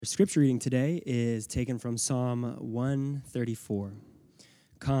Our scripture reading today is taken from Psalm 134.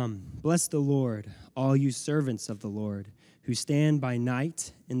 Come, bless the Lord, all you servants of the Lord, who stand by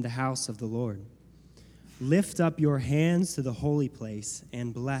night in the house of the Lord. Lift up your hands to the holy place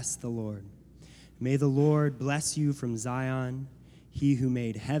and bless the Lord. May the Lord bless you from Zion, he who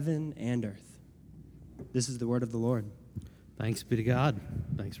made heaven and earth. This is the word of the Lord. Thanks be to God.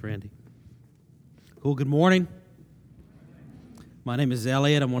 Thanks, Randy. Cool, good morning. My name is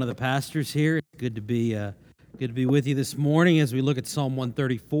Elliot. I'm one of the pastors here. It's good to be with you this morning as we look at Psalm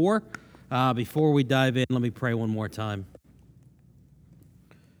 134. Before we dive in, let me pray one more time.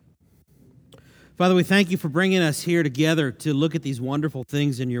 Father, we thank you for bringing us here together to look at these wonderful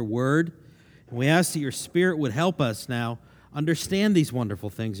things in your word. And we ask that your Spirit would help us now understand these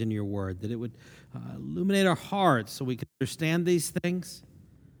wonderful things in your word, that it would illuminate our hearts so we can understand these things,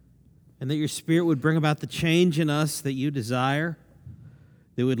 and that your Spirit would bring about the change in us that you desire,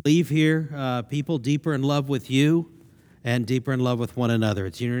 that would leave here people deeper in love with you and deeper in love with one another.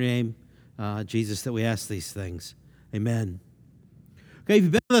 It's in your name, Jesus, that we ask these things. Amen. Okay, if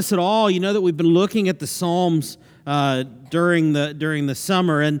you've been with us at all, you know that we've been looking at the Psalms during the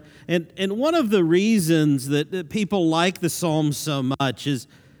summer, and one of the reasons that people like the Psalms so much is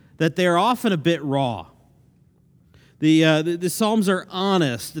that they're often a bit raw. The Psalms are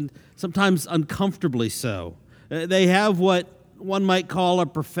honest and sometimes uncomfortably so. They have what one might call a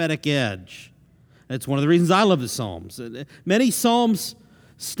prophetic edge. That's one of the reasons I love the Psalms. Many Psalms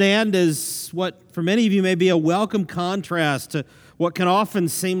stand as what for many of you may be a welcome contrast to what can often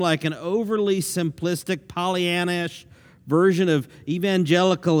seem like an overly simplistic, Pollyannish version of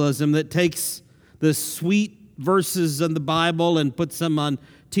evangelicalism that takes the sweet verses in the Bible and puts them on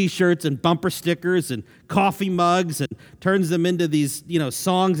T-shirts and bumper stickers and coffee mugs and turns them into these,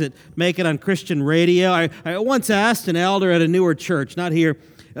 songs that make it on Christian radio. I once asked an elder at a newer church, not here,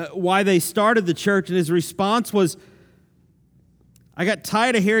 why they started the church, and his response was, I got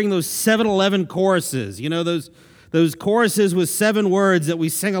tired of hearing those 7-Eleven choruses, those choruses with 7 words that we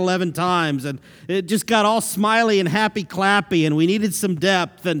sing 11 times, and it just got all smiley and happy-clappy, and we needed some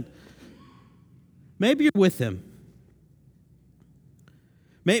depth, and maybe you're with him.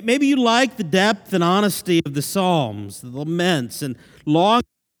 Maybe you like the depth and honesty of the Psalms, the laments, and long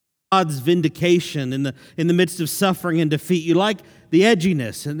God's vindication in the midst of suffering and defeat. You like the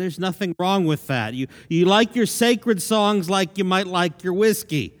edginess, and there's nothing wrong with that. You like your sacred songs like you might like your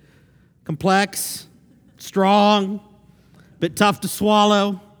whiskey. Complex, strong, a bit tough to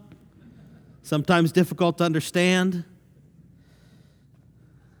swallow, sometimes difficult to understand.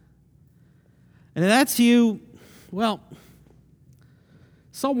 And if that's you, well,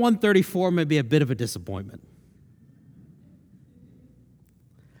 Psalm 134 may be a bit of a disappointment.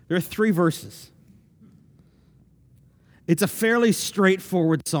 There are 3 verses. It's a fairly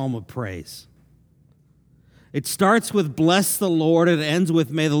straightforward psalm of praise. It starts with bless the Lord and it ends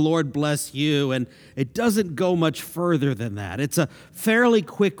with may the Lord bless you, and it doesn't go much further than that. It's a fairly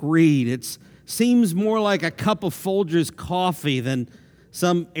quick read. It seems more like a cup of Folgers coffee than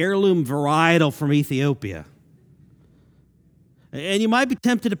some heirloom varietal from Ethiopia. And you might be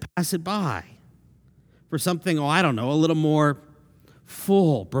tempted to pass it by for something, a little more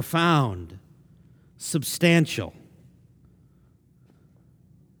full, profound, substantial.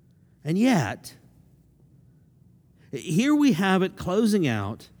 And yet, here we have it closing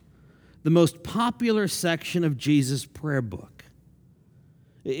out the most popular section of Jesus' prayer book.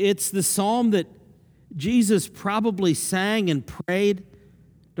 It's the psalm that Jesus probably sang and prayed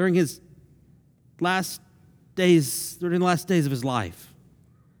during the last days of his life.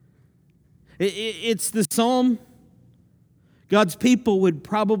 It's the psalm God's people would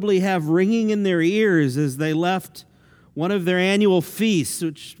probably have ringing in their ears as they left one of their annual feasts,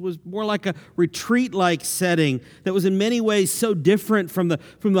 which was more like a retreat-like setting that was in many ways so different from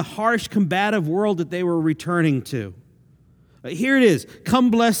the harsh, combative world that they were returning to. Here it is,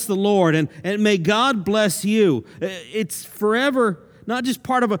 come bless the Lord, and may God bless you. It's forever not just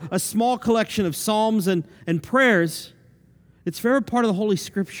part of a small collection of psalms and prayers, it's forever part of the Holy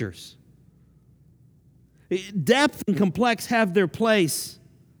Scriptures. Depth and complex have their place,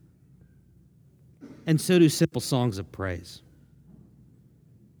 and so do simple songs of praise.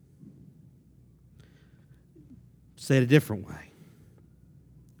 Say it a different way.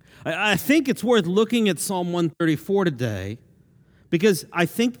 I think it's worth looking at Psalm 134 today because I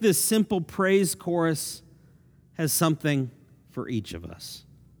think this simple praise chorus has something for each of us.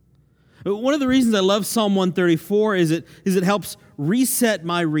 One of the reasons I love Psalm 134 is it helps reset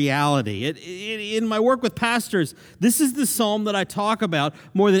my reality. In my work with pastors, this is the psalm that I talk about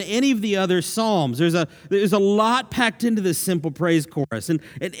more than any of the other psalms. There's a lot packed into this simple praise chorus. And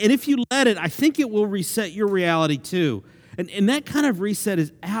if you let it, I think it will reset your reality too. And that kind of reset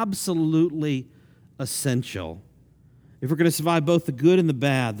is absolutely essential if we're going to survive both the good and the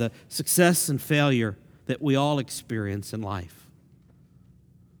bad, the success and failure that we all experience in life.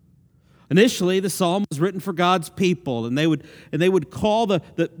 Initially, the psalm was written for God's people, and they would call the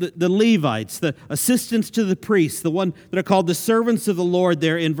Levites, the assistants to the priests, the one that are called the servants of the Lord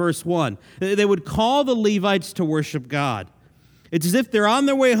there in verse 1. They would call the Levites to worship God. It's as if they're on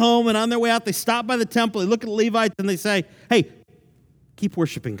their way home and on their way out, they stop by the temple, they look at the Levites, and they say, hey, keep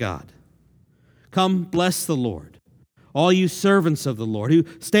worshiping God. Come, bless the Lord. All you servants of the Lord who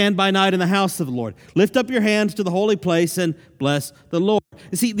stand by night in the house of the Lord, lift up your hands to the holy place and bless the Lord.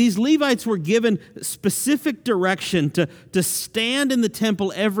 You see, these Levites were given specific direction to stand in the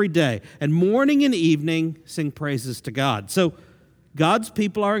temple every day and morning and evening sing praises to God. So God's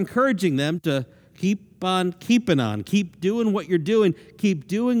people are encouraging them to keep on keeping on, keep doing what you're doing, keep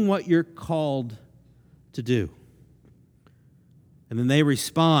doing what you're called to do. And then they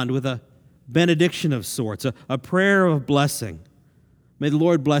respond with a benediction of sorts, a prayer of blessing. May the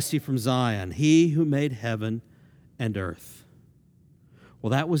Lord bless you from Zion, he who made heaven and earth.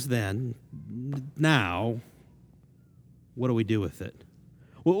 Well, that was then. Now, what do we do with it?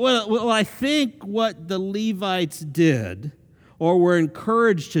 Well, I think what the Levites did, or were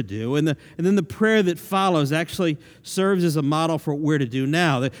encouraged to do, and then the prayer that follows actually serves as a model for what we're to do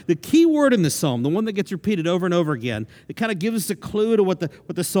now. The key word in the psalm, the one that gets repeated over and over again, it kind of gives us a clue to what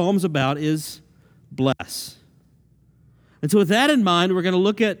the psalm's about, is bless. And so with that in mind, we're going to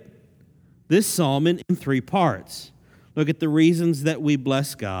look at this psalm in three parts. Look at the reasons that we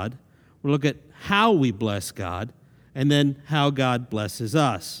bless God. We'll look at how we bless God, and then how God blesses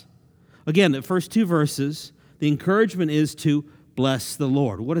us. Again, the first two verses, the encouragement is to bless the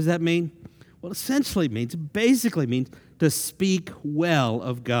Lord. What does that mean? Well, basically means to speak well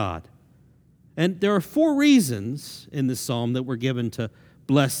of God. And there are four reasons in the psalm that we're given to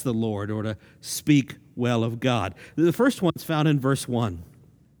bless the Lord or to speak well of God. The first one's found in verse 1.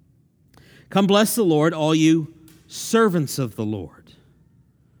 Come bless the Lord, all you servants of the Lord.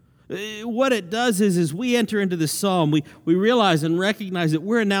 What it does is we enter into this psalm, we realize and recognize that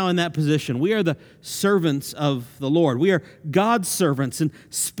we're now in that position. We are the servants of the Lord. We are God's servants, and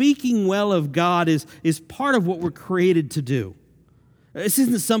speaking well of God is part of what we're created to do. This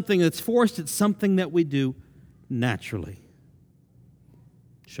isn't something that's forced, it's something that we do naturally.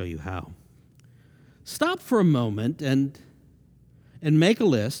 Show you how. Stop for a moment and make a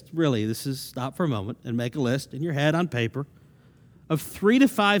list. Really, this is stop for a moment and make a list in your head on paper of 3 to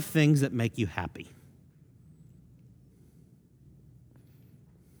 5 things that make you happy.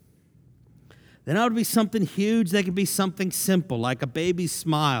 Then it would be something huge. They could be something simple, like a baby's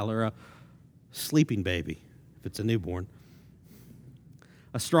smile or a sleeping baby, if it's a newborn.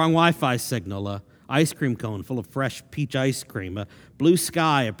 A strong Wi-Fi signal, a ice cream cone full of fresh peach ice cream, a blue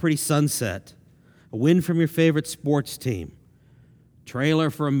sky, a pretty sunset, a win from your favorite sports team, trailer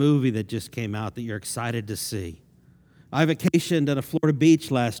for a movie that just came out that you're excited to see. I vacationed at a Florida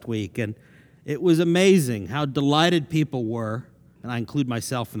beach last week, and it was amazing how delighted people were, and I include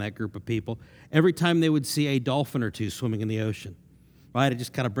myself in that group of people, every time they would see a dolphin or two swimming in the ocean. Right? It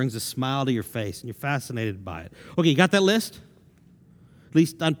just kind of brings a smile to your face, and you're fascinated by it. Okay, you got that list? At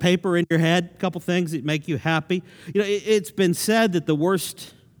least on paper in your head, a couple things that make you happy. You know, it's been said that the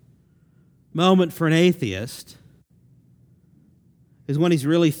worst moment for an atheist is when he's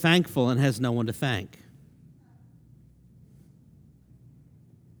really thankful and has no one to thank.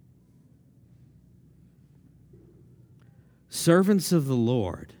 Servants of the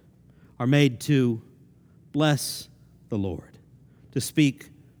Lord are made to bless the Lord, to speak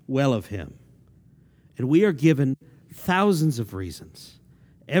well of him. And we are given thousands of reasons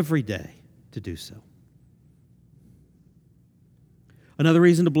every day to do so. Another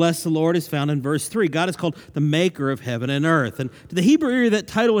reason to bless the Lord is found in verse 3. God is called the maker of heaven and earth. And to the Hebrew ear, that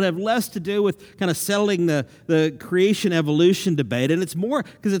title would have less to do with kind of settling the creation evolution debate. And it's more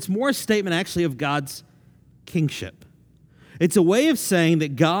a statement actually of God's kingship. It's a way of saying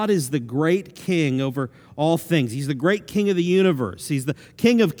that God is the great king over all things. He's the great king of the universe. He's the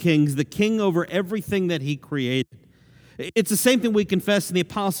king of kings, the king over everything that he created. It's the same thing we confess in the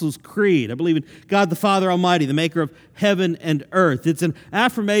Apostles' Creed. I believe in God the Father Almighty, the maker of heaven and earth. It's an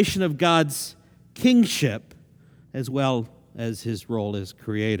affirmation of God's kingship as well as his role as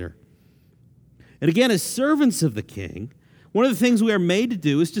creator. And again, as servants of the king, One of the things we are made to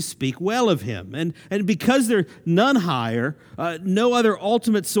do is to speak well of him. And because there's none higher, no other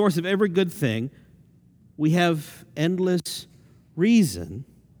ultimate source of every good thing, we have endless reason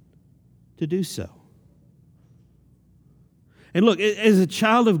to do so. And look, as a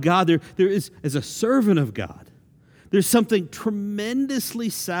child of God, there is, as a servant of God, there's something tremendously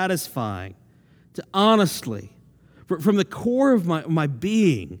satisfying to honestly, from the core of my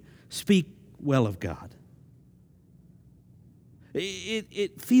being, speak well of God.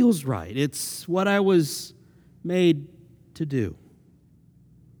 It feels right. It's what I was made to do.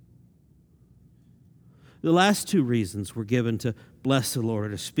 The last two reasons we're given to bless the Lord or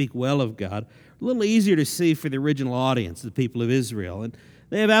to speak well of God are a little easier to see for the original audience, the people of Israel. And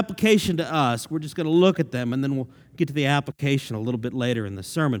they have application to us. We're just going to look at them, and then we'll get to the application a little bit later in the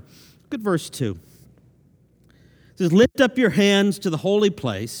sermon. Look at verse 2. It says, "Lift up your hands to the holy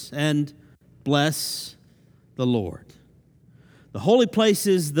place and bless the Lord." The holy place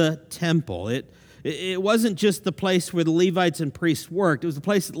is the temple. It wasn't just the place where the Levites and priests worked. It was the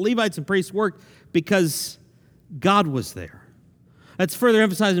place that the Levites and priests worked because God was there. That's further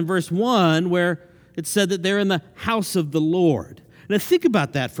emphasized in verse 1, where it said that they're in the house of the Lord. Now think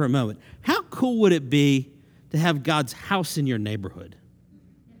about that for a moment. How cool would it be to have God's house in your neighborhood?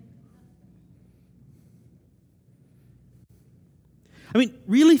 I mean,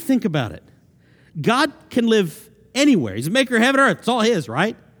 really think about it. God can live anywhere. He's the maker of heaven and earth. It's all his,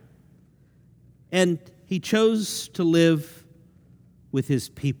 right? And he chose to live with his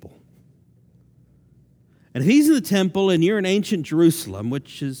people. And if he's in the temple and you're in ancient Jerusalem,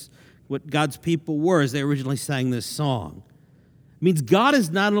 which is what God's people were as they originally sang this song, it means God is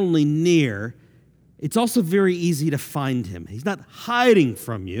not only near, it's also very easy to find him. He's not hiding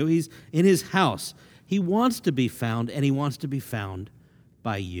from you. He's in his house. He wants to be found, and he wants to be found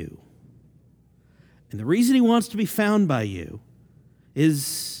by you. And the reason he wants to be found by you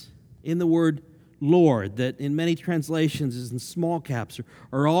is in the word Lord, that in many translations is in small caps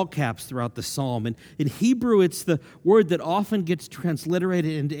or all caps throughout the psalm. And in Hebrew, it's the word that often gets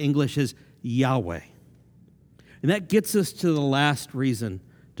transliterated into English as Yahweh. And that gets us to the last reason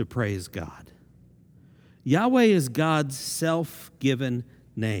to praise God. Yahweh is God's self-given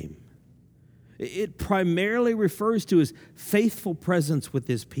name. It primarily refers to his faithful presence with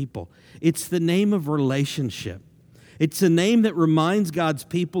his people. It's the name of relationship. It's a name that reminds God's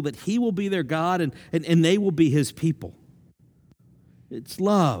people that he will be their God and they will be his people. It's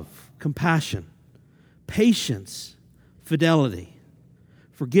love, compassion, patience, fidelity,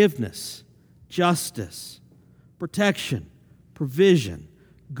 forgiveness, justice, protection, provision,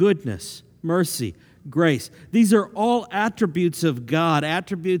 goodness, mercy, grace. These are all attributes of God,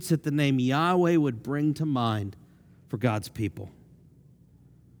 attributes that the name Yahweh would bring to mind for God's people.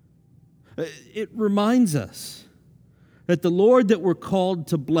 It reminds us that the Lord that we're called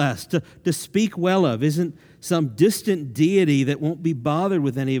to bless, to speak well of, isn't some distant deity that won't be bothered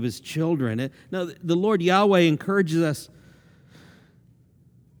with any of his children. No, the Lord Yahweh encourages us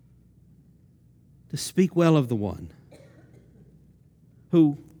to speak well of the one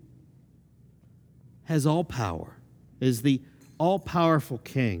who has all power, is the all-powerful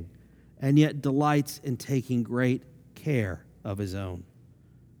king, and yet delights in taking great care of his own.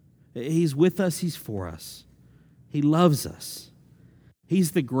 He's with us, he's for us. He loves us.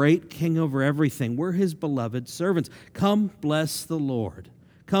 He's the great king over everything. We're his beloved servants. Come bless the Lord.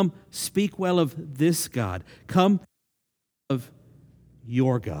 Come speak well of this God. Come of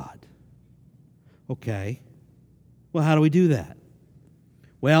your God. Okay. Well, how do we do that?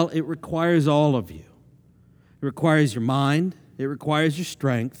 Well, it requires all of you. It requires your mind, it requires your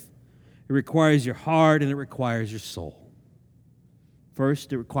strength, it requires your heart, and it requires your soul.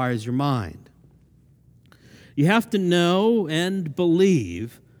 First, it requires your mind. You have to know and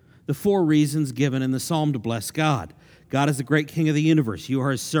believe the four reasons given in the psalm to bless God. God is the great king of the universe. You are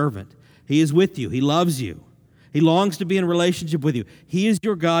his servant. He is with you. He loves you. He longs to be in a relationship with you. He is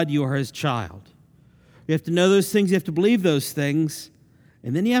your God. You are his child. You have to know those things. You have to believe those things.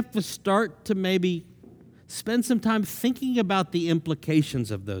 And then you have to start to maybe spend some time thinking about the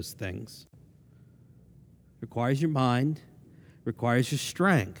implications of those things. It requires your mind. It requires your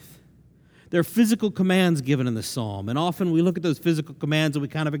strength. There are physical commands given in the psalm, and often we look at those physical commands and we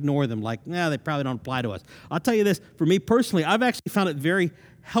kind of ignore them, like, they probably don't apply to us. I'll tell you this, for me personally, I've actually found it very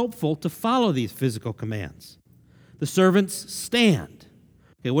helpful to follow these physical commands. The servants stand.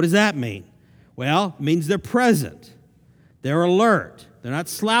 Okay, what does that mean? Well, it means they're present. They're alert. They're not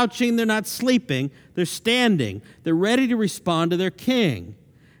slouching. They're not sleeping. They're standing. They're ready to respond to their king.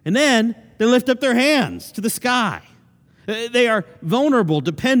 And then they lift up their hands to the sky. They are vulnerable,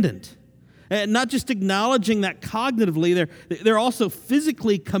 dependent. And not just acknowledging that cognitively, they're also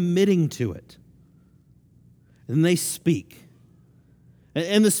physically committing to it. And they speak.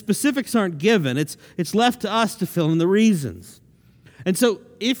 And the specifics aren't given. It's left to us to fill in the reasons. And so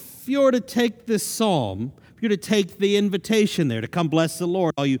if you're to take this psalm, if you're to take the invitation there to come bless the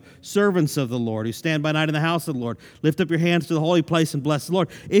Lord, all you servants of the Lord who stand by night in the house of the Lord, lift up your hands to the holy place and bless the Lord.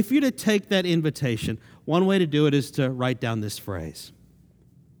 If you're to take that invitation, one way to do it is to write down this phrase.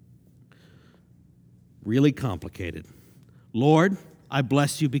 Really complicated. Lord, I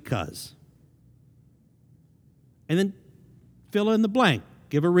bless you because. And then fill in the blank.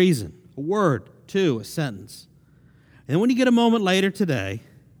 Give a reason, a word, two, a sentence. And then when you get a moment later today,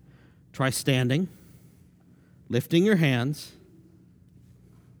 try standing, lifting your hands,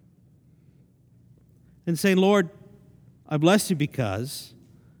 and saying, Lord, I bless you because,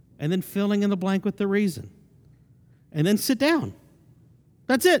 and then filling in the blank with the reason. And then sit down.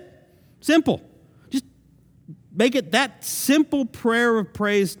 That's it. Simple. Just make it that simple prayer of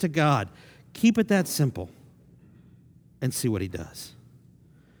praise to God. Keep it that simple and see what he does.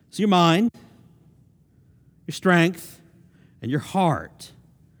 So your mind, your strength, and your heart.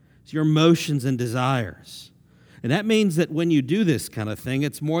 It's your emotions and desires. And that means that when you do this kind of thing,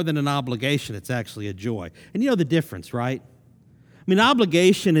 it's more than an obligation, it's actually a joy. And you know the difference, right? I mean,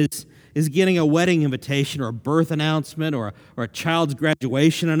 obligation is getting a wedding invitation or a birth announcement or a child's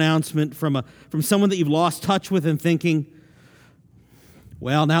graduation announcement from someone that you've lost touch with and thinking,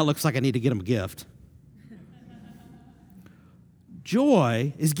 well, now it looks like I need to get them a gift.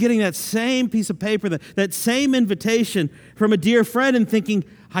 Joy is getting that same piece of paper, that same invitation from a dear friend and thinking,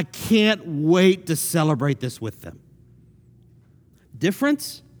 I can't wait to celebrate this with them.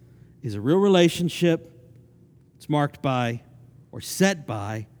 Difference is a real relationship. It's marked by or set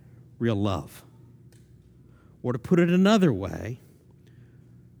by real love. Or to put it another way,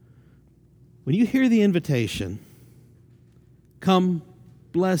 when you hear the invitation, come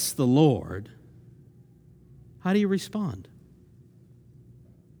bless the Lord, how do you respond?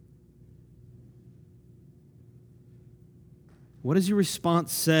 What does your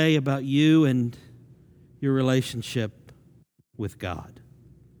response say about you and your relationship with God?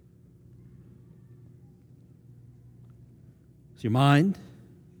 It's your mind,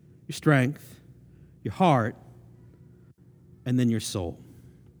 your strength, your heart, and then your soul.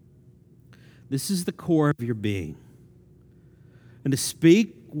 This is the core of your being. And to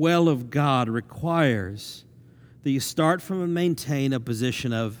speak well of God requires that you start from and maintain a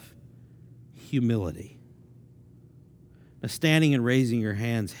position of humility. Now, standing and raising your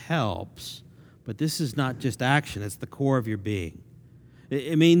hands helps, but this is not just action, it's the core of your being.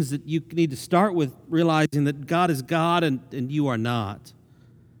 It means that you need to start with realizing that God is God and you are not.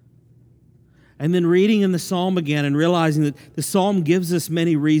 And then reading in the psalm again and realizing that the psalm gives us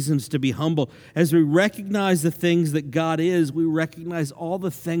many reasons to be humble. As we recognize the things that God is, we recognize all the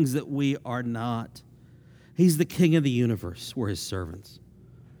things that we are not. He's the King of the universe. We're his servants.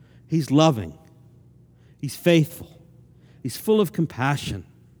 He's loving. He's faithful. He's full of compassion.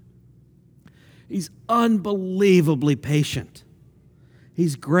 He's unbelievably patient.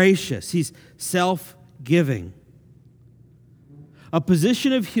 He's gracious. He's self-giving. A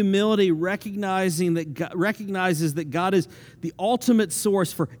position of humility recognizes that God is the ultimate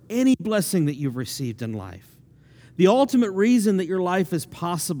source for any blessing that you've received in life. The ultimate reason that your life is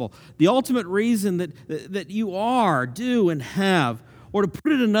possible. The ultimate reason that you are, do, and have. Or to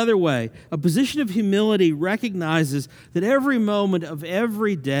put it another way, a position of humility recognizes that every moment of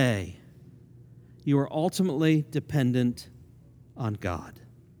every day, you are ultimately dependent on God.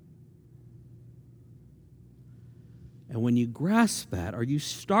 And when you grasp that, or you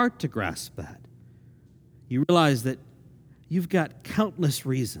start to grasp that, you realize that you've got countless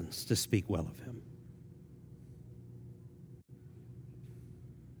reasons to speak well of him.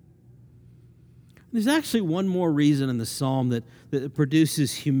 There's actually one more reason in the psalm that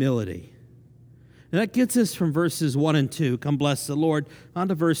produces humility. And that gets us from verses 1 and 2, come bless the Lord, on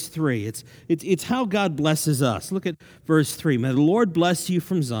to verse 3. It's how God blesses us. Look at verse 3. May the Lord bless you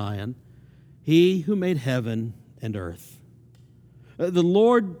from Zion, he who made heaven and earth. The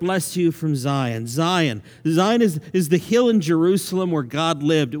Lord bless you from Zion. Zion is the hill in Jerusalem where God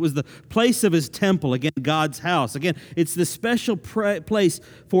lived. It was the place of his temple, again, God's house. Again, it's the special place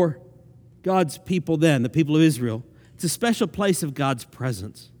for God's people then, the people of Israel. It's a special place of God's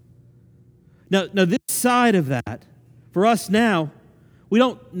presence. Now this side of that, for us now, we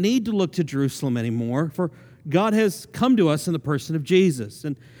don't need to look to Jerusalem anymore, for God has come to us in the person of Jesus.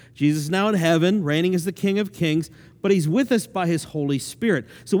 And Jesus is now in heaven, reigning as the King of Kings, but he's with us by his Holy Spirit.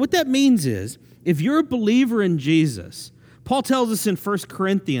 So what that means is, if you're a believer in Jesus, Paul tells us in 1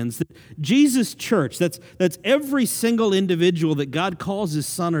 Corinthians that Jesus' church, that's every single individual that God calls his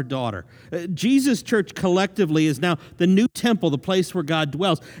son or daughter. Jesus' church collectively is now the new temple, the place where God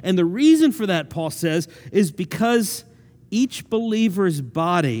dwells. And the reason for that, Paul says, is because each believer's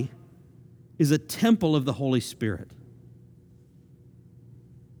body is a temple of the Holy Spirit.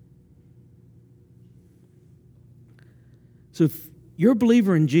 So if you're a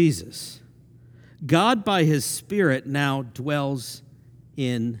believer in Jesus, God, by his Spirit, now dwells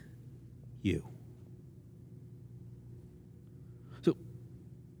in you. So,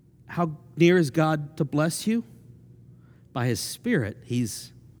 how near is God to bless you? By his Spirit,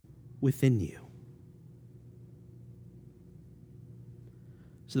 he's within you.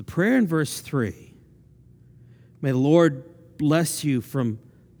 So, the prayer in verse 3, may the Lord bless you from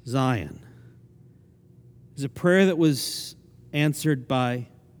Zion, is a prayer that was answered by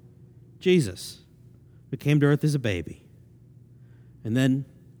Jesus, who came to earth as a baby and then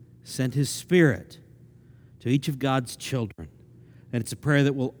sent his Spirit to each of God's children. And it's a prayer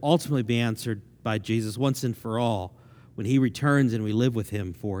that will ultimately be answered by Jesus once and for all when he returns and we live with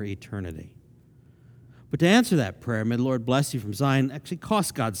him for eternity. But to answer that prayer, may the Lord bless you from Zion, actually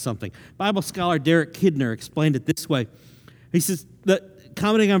cost God something. Bible scholar Derek Kidner explained it this way. He says, that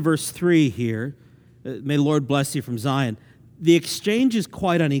commenting on verse 3 here, may the Lord bless you from Zion, the exchange is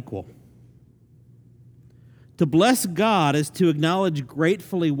quite unequal. To bless God is to acknowledge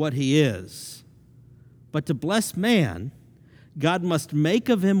gratefully what he is. But to bless man, God must make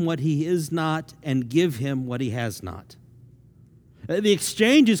of him what he is not and give him what he has not. The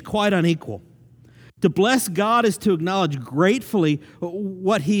exchange is quite unequal. To bless God is to acknowledge gratefully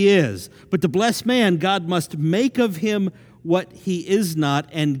what he is. But to bless man, God must make of him what he is not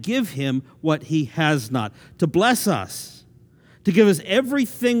and give him what he has not. To bless us, to give us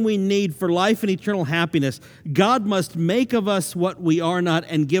everything we need for life and eternal happiness, God must make of us what we are not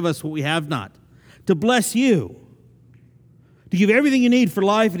and give us what we have not. To bless you, to give everything you need for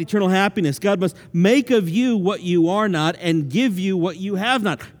life and eternal happiness, God must make of you what you are not and give you what you have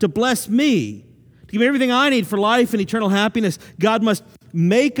not. To bless me, to give everything I need for life and eternal happiness, God must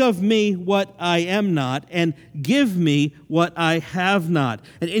make of me what I am not and give me what I have not.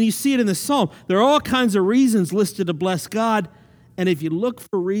 And you see it in the psalm. There are all kinds of reasons listed to bless God. And if you look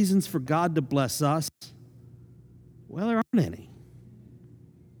for reasons for God to bless us, well, there aren't any.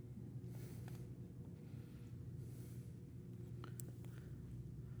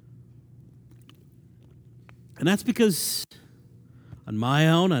 And that's because on my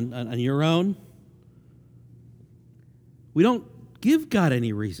own, on your own, we don't give God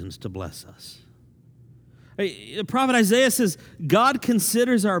any reasons to bless us. The prophet Isaiah says, God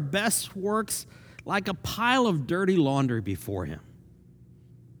considers our best works like a pile of dirty laundry before him.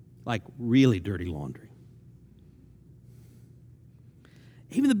 Like really dirty laundry.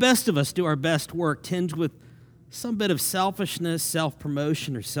 Even the best of us do our best work tinged with some bit of selfishness,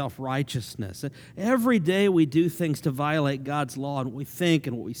 self-promotion, or self-righteousness. Every day we do things to violate God's law and what we think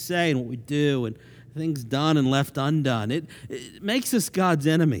and what we say and what we do and things done and left undone. It makes us God's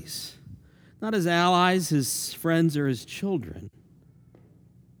enemies, not his allies, his friends, or his children.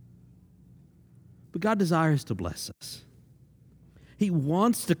 But God desires to bless us. He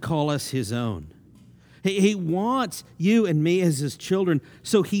wants to call us his own. He wants you and me as his children,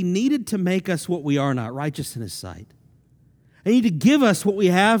 so he needed to make us what we are not, righteous in his sight. He needed to give us what we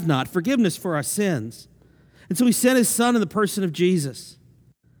have not, forgiveness for our sins. And so he sent his son in the person of Jesus.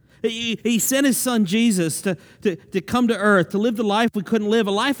 He sent his son Jesus to come to earth, to live the life we couldn't live,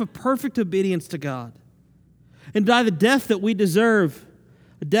 a life of perfect obedience to God, and die the death that we deserve,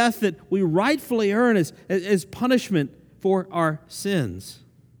 a death that we rightfully earn as punishment for our sins.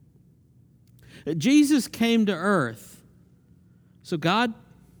 Jesus came to earth so God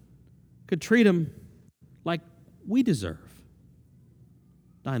could treat him like we deserve,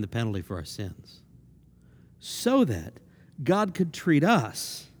 dying the penalty for our sins, so that God could treat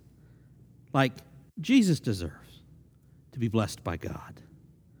us like Jesus deserves, to be blessed by God.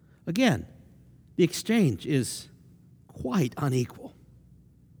 Again, the exchange is quite unequal.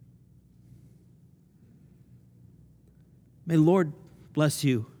 May the Lord bless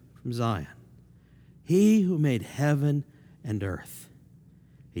you from Zion. He who made heaven and earth.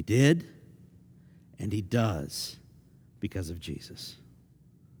 He did and he does because of Jesus.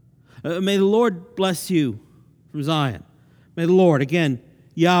 May the Lord bless you from Zion. May the Lord, again,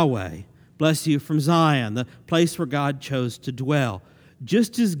 Yahweh, bless you from Zion, the place where God chose to dwell.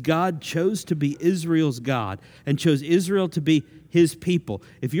 Just as God chose to be Israel's God and chose Israel to be his people.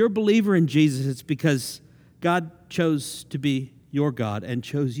 If you're a believer in Jesus, it's because God chose to be your God and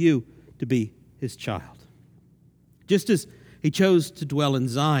chose you to be his child. Just as he chose to dwell in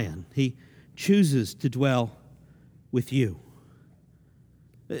Zion, he chooses to dwell with you.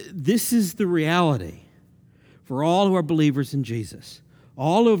 This is the reality for all who are believers in Jesus,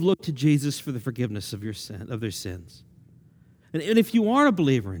 all who have looked to Jesus for the forgiveness of their sins. And if you aren't a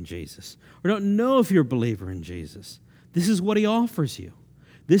believer in Jesus, or don't know if you're a believer in Jesus, this is what he offers you.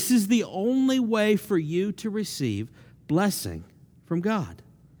 This is the only way for you to receive blessing from God.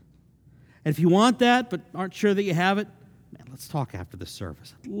 And if you want that but aren't sure that you have it, man, let's talk after the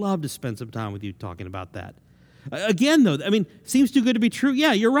service. I'd love to spend some time with you talking about that. Again, though, seems too good to be true.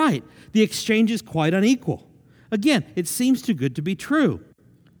 Yeah, you're right. The exchange is quite unequal. Again, it seems too good to be true.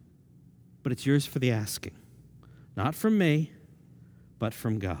 But it's yours for the asking. Not from me, but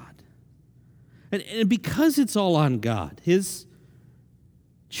from God. And because it's all on God, his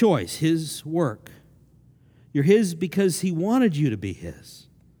choice, his work, you're his because he wanted you to be his.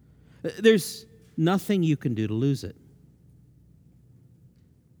 There's nothing you can do to lose it.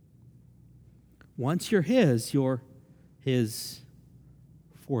 Once you're his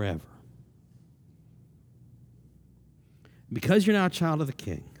forever. Because you're now a child of the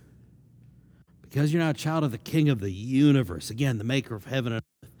King, because you're now a child of the King of the universe, again, the maker of heaven and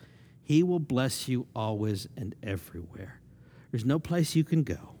earth, he will bless you always and everywhere. There's no place you can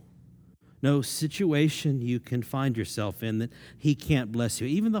go, no situation you can find yourself in that he can't bless you.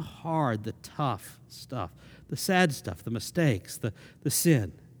 Even the hard, the tough stuff, the sad stuff, the mistakes, the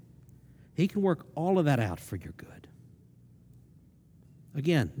sin, he can work all of that out for your good.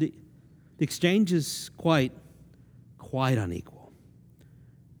 Again, the exchange is quite unequal.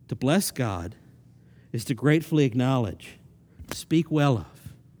 To bless God is to gratefully acknowledge, to speak well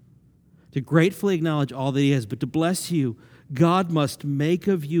of, to gratefully acknowledge all that he is. But to bless you, God must make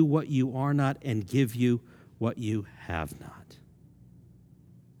of you what you are not and give you what you have not.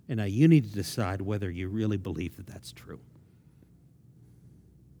 And now you need to decide whether you really believe that that's true.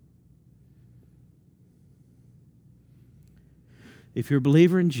 If you're a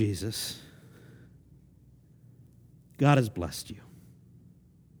believer in Jesus, God has blessed you.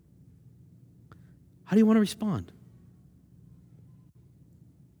 How do you want to respond?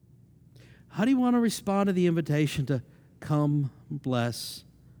 How do you want to respond to the invitation to come bless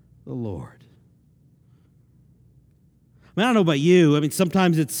the Lord? I don't know about you.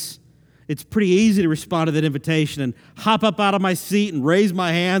 Sometimes it's pretty easy to respond to that invitation and hop up out of my seat and raise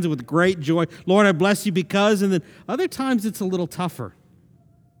my hands with great joy. Lord, I bless you because, and then other times it's a little tougher.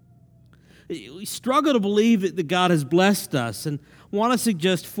 We struggle to believe that God has blessed us, and want to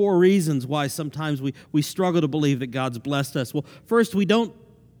suggest 4 reasons why sometimes we struggle to believe that God's blessed us. Well, first, we don't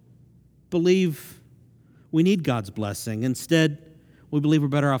believe we need God's blessing. Instead, we believe we're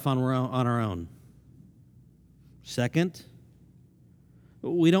better off on our own. Second,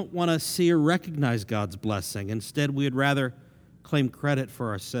 we don't want to see or recognize God's blessing. Instead, we would rather claim credit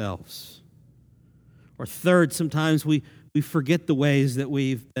for ourselves. Or third, sometimes we forget the ways that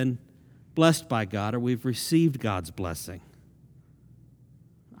we've been blessed by God or we've received God's blessing.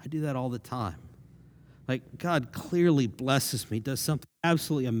 I do that all the time. Like, God clearly blesses me, does something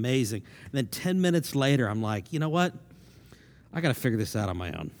absolutely amazing. And then 10 minutes later, I'm like, you know what? I got to figure this out on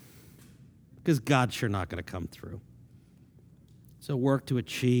my own. Because God's sure not going to come through. So work to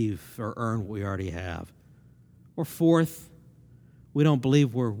achieve or earn what we already have. Or fourth, we don't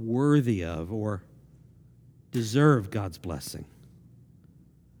believe we're worthy of or deserve God's blessing.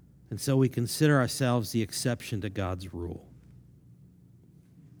 And so we consider ourselves the exception to God's rule.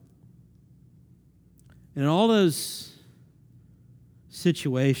 And in all those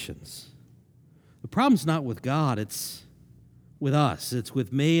situations, the problem's not with God, it's with us. It's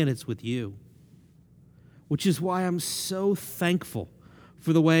with me and it's with you. Which is why I'm so thankful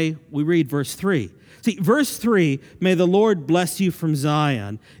for the way we read verse 3. See, verse 3, may the Lord bless you from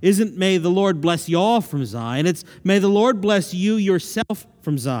Zion, isn't may the Lord bless you all from Zion. It's may the Lord bless you yourself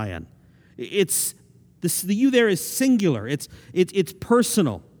from Zion. It's the you there is singular. It's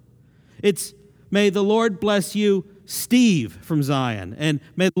personal. It's may the Lord bless you Steve from Zion, and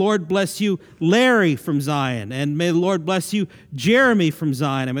may the Lord bless you Larry from Zion, and may the Lord bless you Jeremy from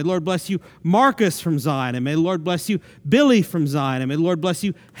Zion, and may the Lord bless you Marcus from Zion, and may the Lord bless you Billy from Zion, and may the Lord bless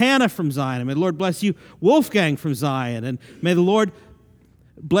you Hannah from Zion, and may the Lord bless you Wolfgang from Zion, and may the Lord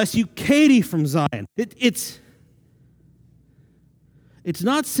bless you Katie from Zion. It's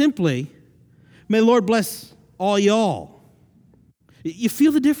not simply may the Lord bless all y'all. You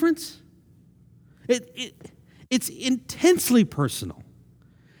feel the difference? It's intensely personal.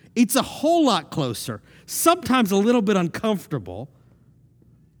 It's a whole lot closer, sometimes a little bit uncomfortable,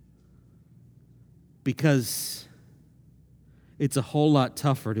 because it's a whole lot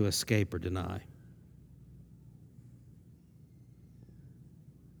tougher to escape or deny.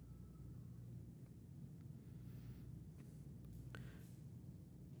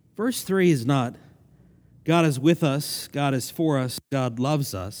 Verse 3 is not, God is with us, God is for us, God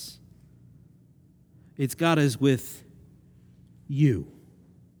loves us. It's God is with you.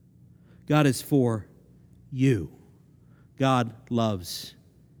 God is for you. God loves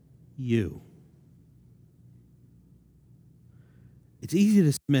you. It's easy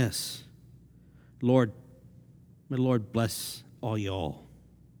to dismiss. Lord, may the Lord bless all y'all.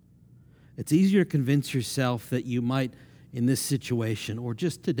 It's easier to convince yourself that you might, in this situation, or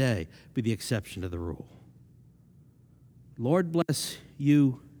just today, be the exception to the rule. Lord bless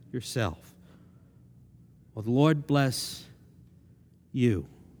you yourself. Well, the Lord bless you,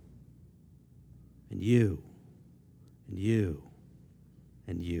 and you, and you,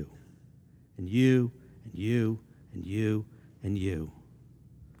 and you, and you, and you, and you, and you.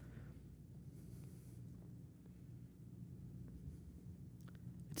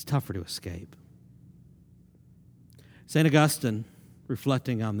 It's tougher to escape. St. Augustine,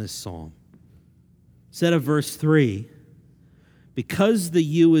 reflecting on this psalm, said of verse 3, because the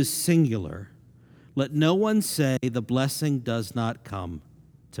you is singular, let no one say the blessing does not come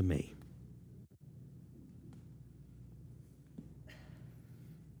to me.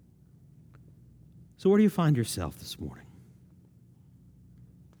 So where do you find yourself this morning?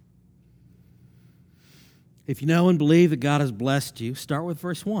 If you know and believe that God has blessed you, start with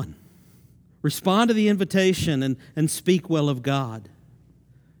verse 1. Respond to the invitation and speak well of God.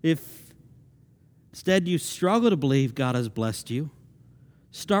 If instead you struggle to believe God has blessed you,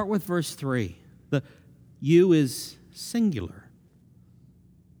 start with verse 3. The you is singular.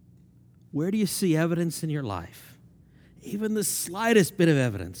 Where do you see evidence in your life, even the slightest bit of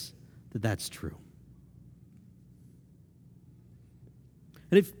evidence that that's true?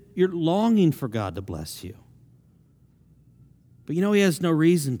 And if you're longing for God to bless you, but you know He has no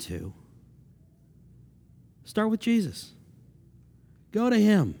reason to, start with Jesus. Go to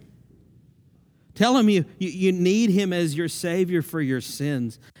Him. Tell Him you need Him as your Savior for your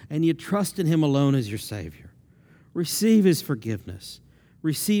sins, and you trust in Him alone as your Savior. Receive His forgiveness.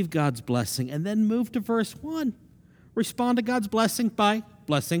 Receive God's blessing, and then move to verse 1. Respond to God's blessing by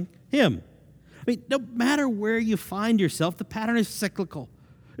blessing Him. I mean, no matter where you find yourself, the pattern is cyclical.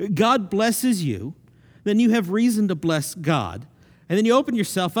 God blesses you, then you have reason to bless God, and then you open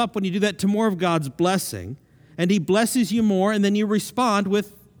yourself up when you do that to more of God's blessing, and He blesses you more, and then you respond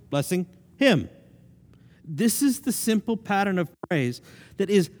with blessing Him. This is the simple pattern of praise that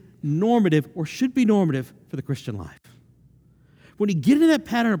is normative, or should be normative, for the Christian life. When you get into that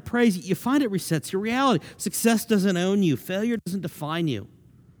pattern of praise, you find it resets your reality. Success doesn't own you. Failure doesn't define you.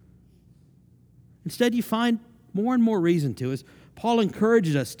 Instead, you find more and more reason to, as Paul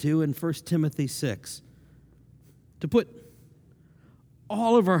encourages us to in 1 Timothy 6, to put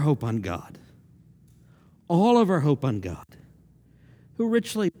all of our hope on God. All of our hope on God, who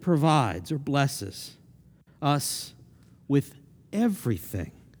richly provides or blesses us with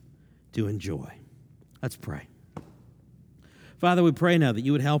everything to enjoy. Let's pray. Father, we pray now that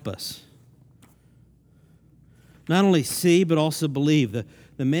you would help us not only see, but also believe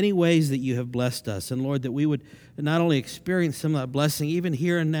the many ways that you have blessed us. And Lord, that we would not only experience some of that blessing, even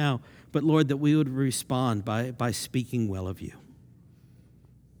here and now, but Lord, that we would respond by speaking well of you.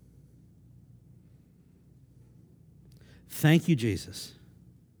 Thank you, Jesus,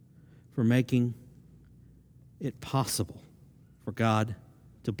 for making it possible for God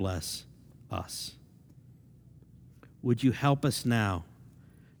to bless us. Would you help us now,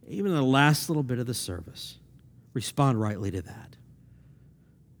 even in the last little bit of the service, respond rightly to that?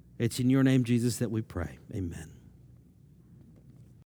 It's in your name, Jesus, that we pray. Amen.